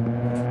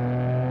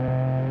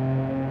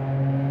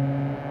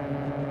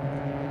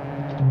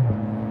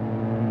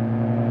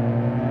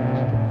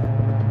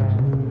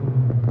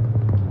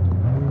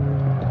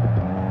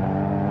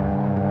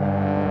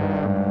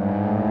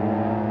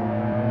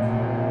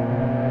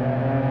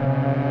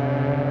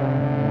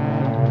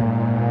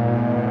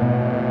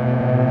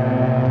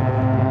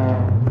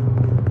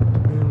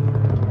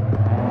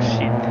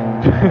 Shit.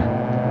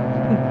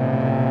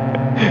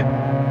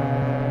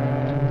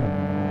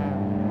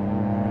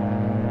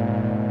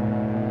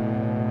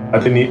 I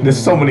didn't need, there's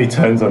so many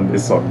turns on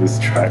this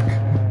track.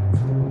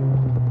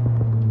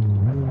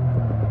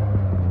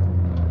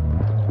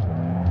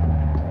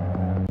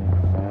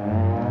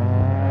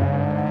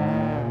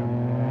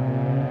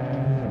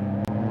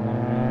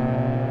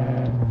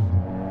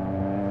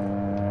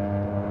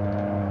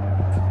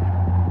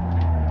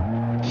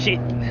 Shit.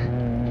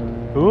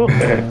 Ooh.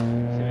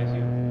 Same as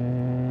you.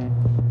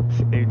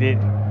 Saved it.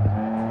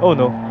 Oh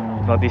no,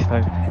 not this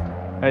time.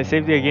 I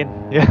saved it again.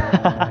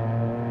 Yeah.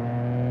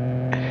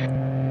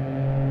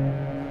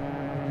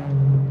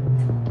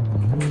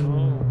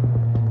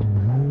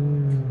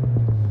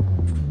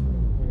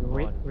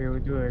 We'll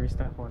do a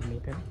restart for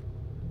Nathan.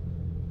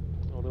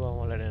 I'll do one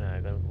more and then I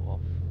gotta go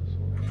off. So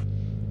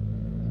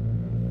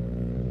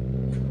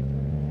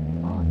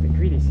Oh, the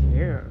grid is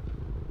here.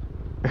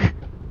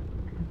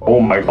 Oh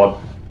my god.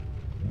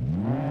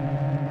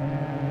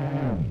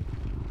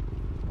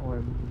 Oh,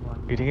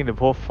 one. You're taking the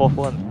fourth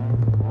one.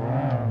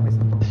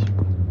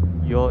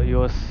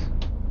 Yours.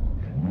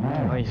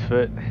 Mine is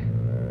third.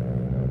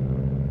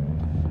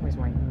 Where's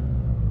mine?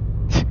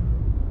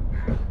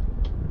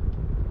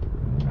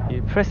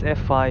 You press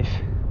F5.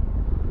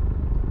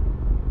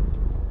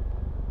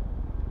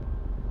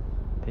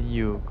 Then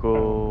you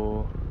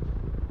go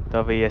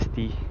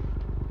WASD.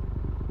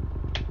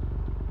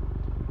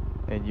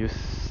 And use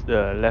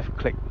the left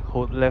click,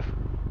 hold left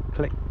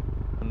click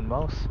on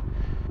mouse.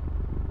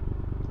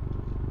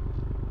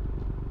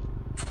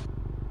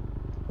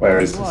 Where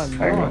is You are this?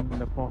 Hang not on.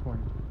 the fourth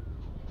one.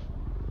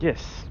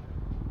 Yes.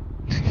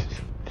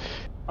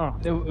 Oh,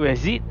 Where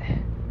is it?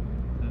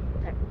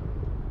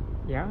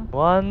 yeah.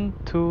 1,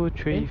 2,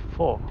 3,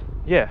 4.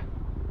 Yeah.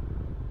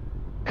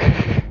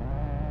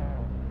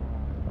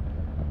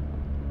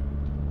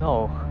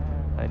 No,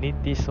 I need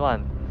this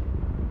one.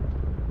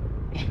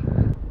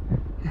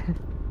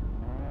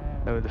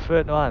 Oh, the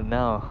third one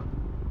now.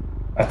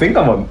 I think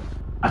I'm on.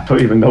 I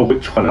don't even know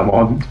which one I'm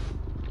on.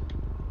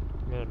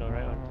 No, the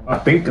right one. I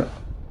think.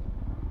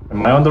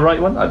 Am I on the right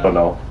one? I don't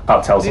know.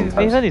 Can't tell Nathan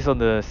sometimes. is on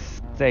the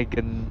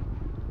second.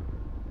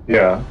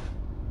 Yeah.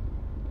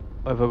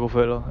 Whatever, go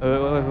first, lor.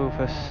 Whatever, go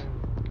first.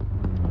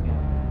 Okay.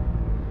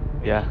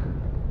 Yeah.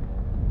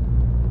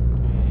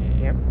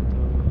 3, Yep. 2,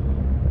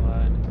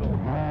 1, go.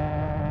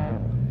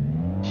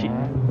 Shit.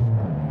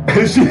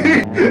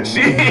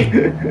 she.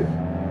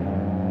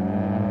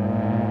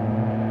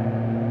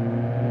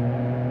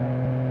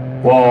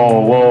 Whoa.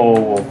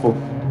 Whoa.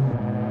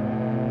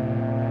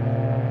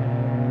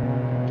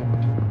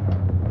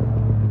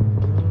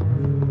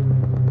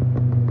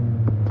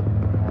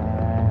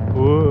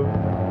 Oh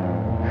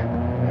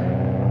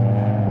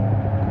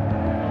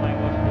my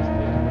gosh, this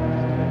place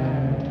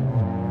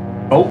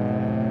Oh.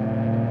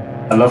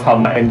 I love how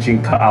my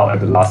engine cut out at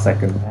the last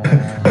second.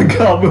 I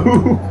can't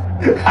move.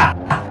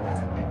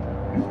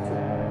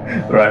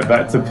 Right,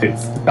 back to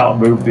pits. Can't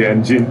move the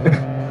engine.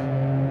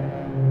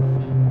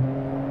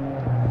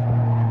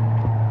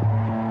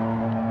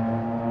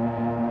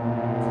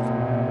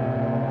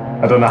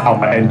 I don't know how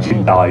my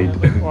engine died.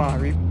 Wow,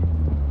 rip.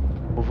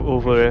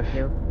 Over ref.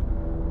 Yeah.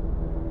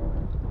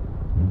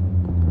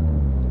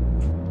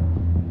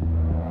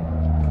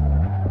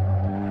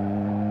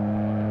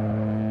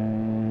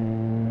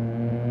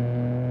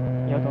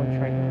 You don't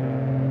try the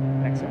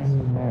Lexus?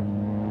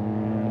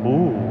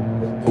 Ooh.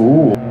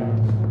 Ooh.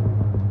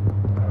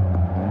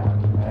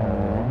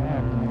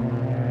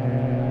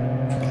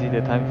 Is it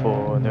the time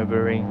for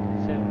Nürburgring?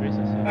 Sam, brace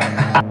yourself.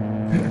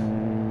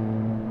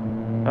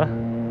 Huh?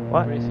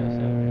 What? Brace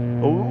yourself.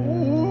 Oh.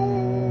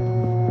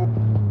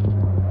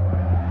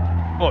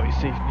 Oh, you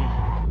saved me.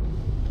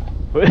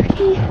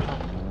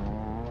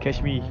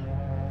 Catch me.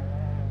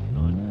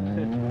 Not.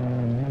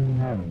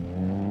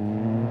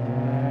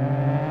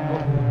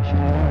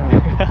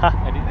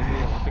 I need to do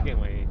I'm looking at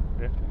my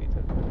ref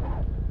meter.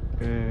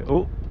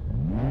 Oh.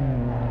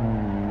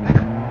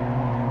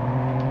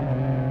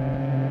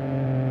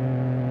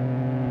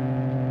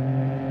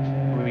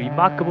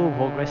 Remarkable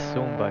progress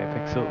shown by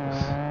Pixels.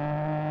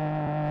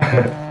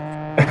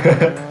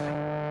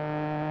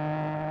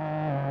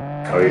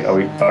 Are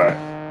we?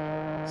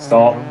 Alright.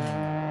 Stop.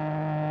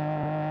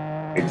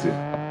 Exit.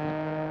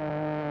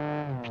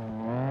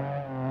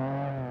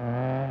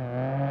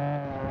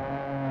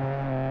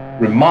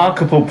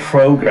 Remarkable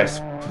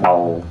progress.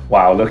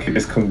 Wow, look at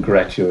this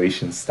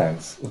congratulations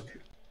stance. Look.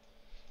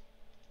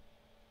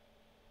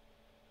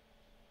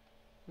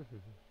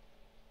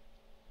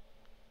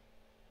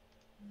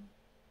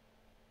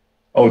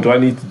 Oh, do I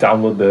need to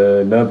download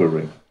the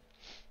Nürburgring?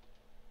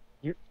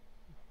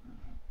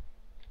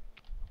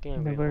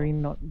 Nürburgring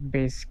not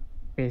base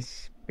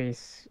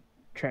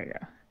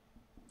track.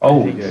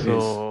 Oh, I think yeah, it is.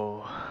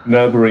 so.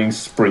 Nürburgring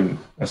Sprint.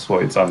 That's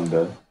what it's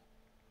under.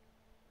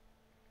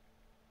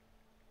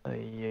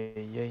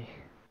 Ay.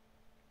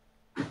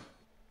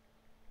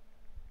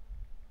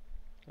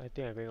 I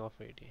think I'm going off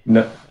already.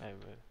 No. I'm